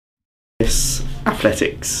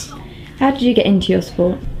athletics. How did you get into your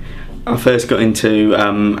sport? I first got into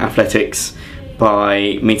athletics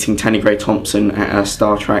by meeting Tanny Gray-Thompson at a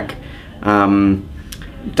Star Trek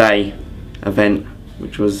Day event,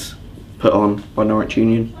 which was put on by Norwich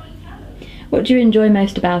Union. What do you enjoy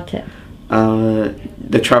most about it?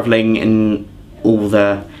 The travelling and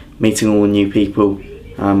meeting all the new people,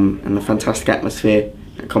 and the fantastic atmosphere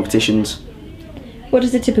at competitions. What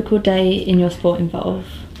does a typical day in your sport involve?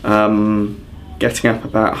 Getting up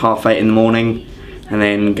about 8:30 in the morning and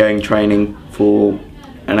then going training for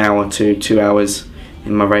an hour to 2 hours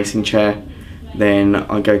in my racing chair. Then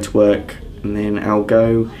I go to work and then I'll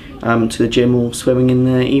go to the gym or swimming in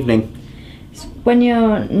the evening. When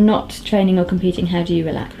you're not training or competing, how do you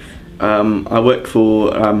relax? I work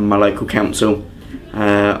for my local council.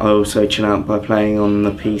 I also chill out by playing on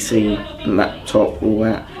the PC, laptop, all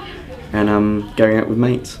that, and going out with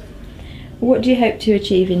mates. What do you hope to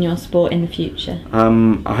achieve in your sport in the future?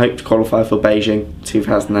 I hope to qualify for Beijing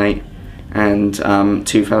 2008 and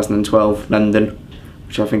 2012 London,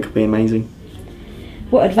 which I think would be amazing.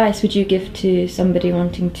 What advice would you give to somebody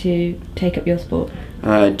wanting to take up your sport?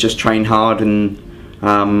 Just train hard and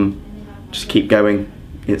just keep going.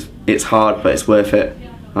 It's hard, but it's worth it.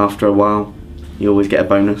 After a while, you always get a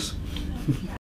bonus.